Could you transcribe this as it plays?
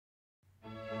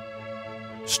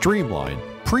Streamline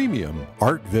Premium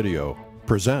Art Video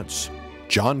presents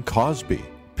John Cosby,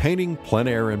 painting plein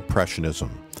air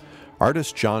impressionism.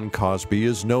 Artist John Cosby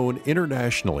is known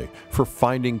internationally for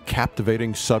finding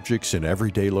captivating subjects in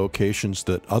everyday locations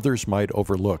that others might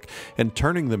overlook and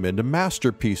turning them into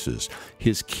masterpieces.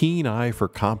 His keen eye for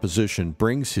composition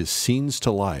brings his scenes to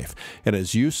life, and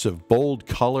his use of bold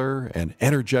color and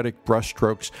energetic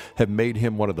brushstrokes have made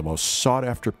him one of the most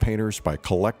sought-after painters by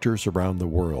collectors around the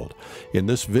world. In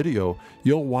this video,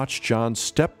 you'll watch John's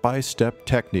step-by-step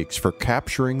techniques for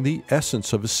capturing the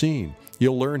essence of a scene.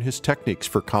 You'll learn his techniques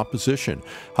for composition,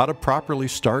 how to properly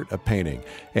start a painting,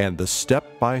 and the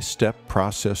step-by-step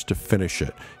process to finish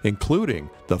it, including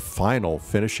the final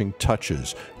finishing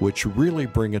touches, which really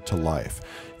bring it to life.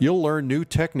 You'll learn new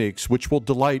techniques which will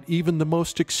delight even the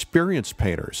most experienced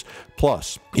painters.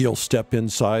 Plus, you'll step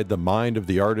inside the mind of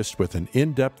the artist with an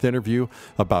in-depth interview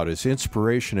about his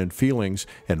inspiration and feelings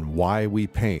and why we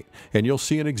paint. And you'll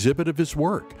see an exhibit of his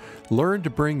work. Learn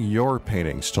to bring your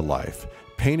paintings to life.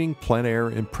 Painting Plein Air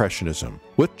Impressionism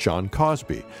with John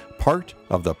Cosby, part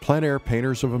of the Plein Air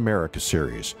Painters of America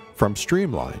series from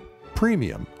Streamline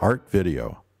Premium Art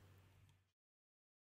Video.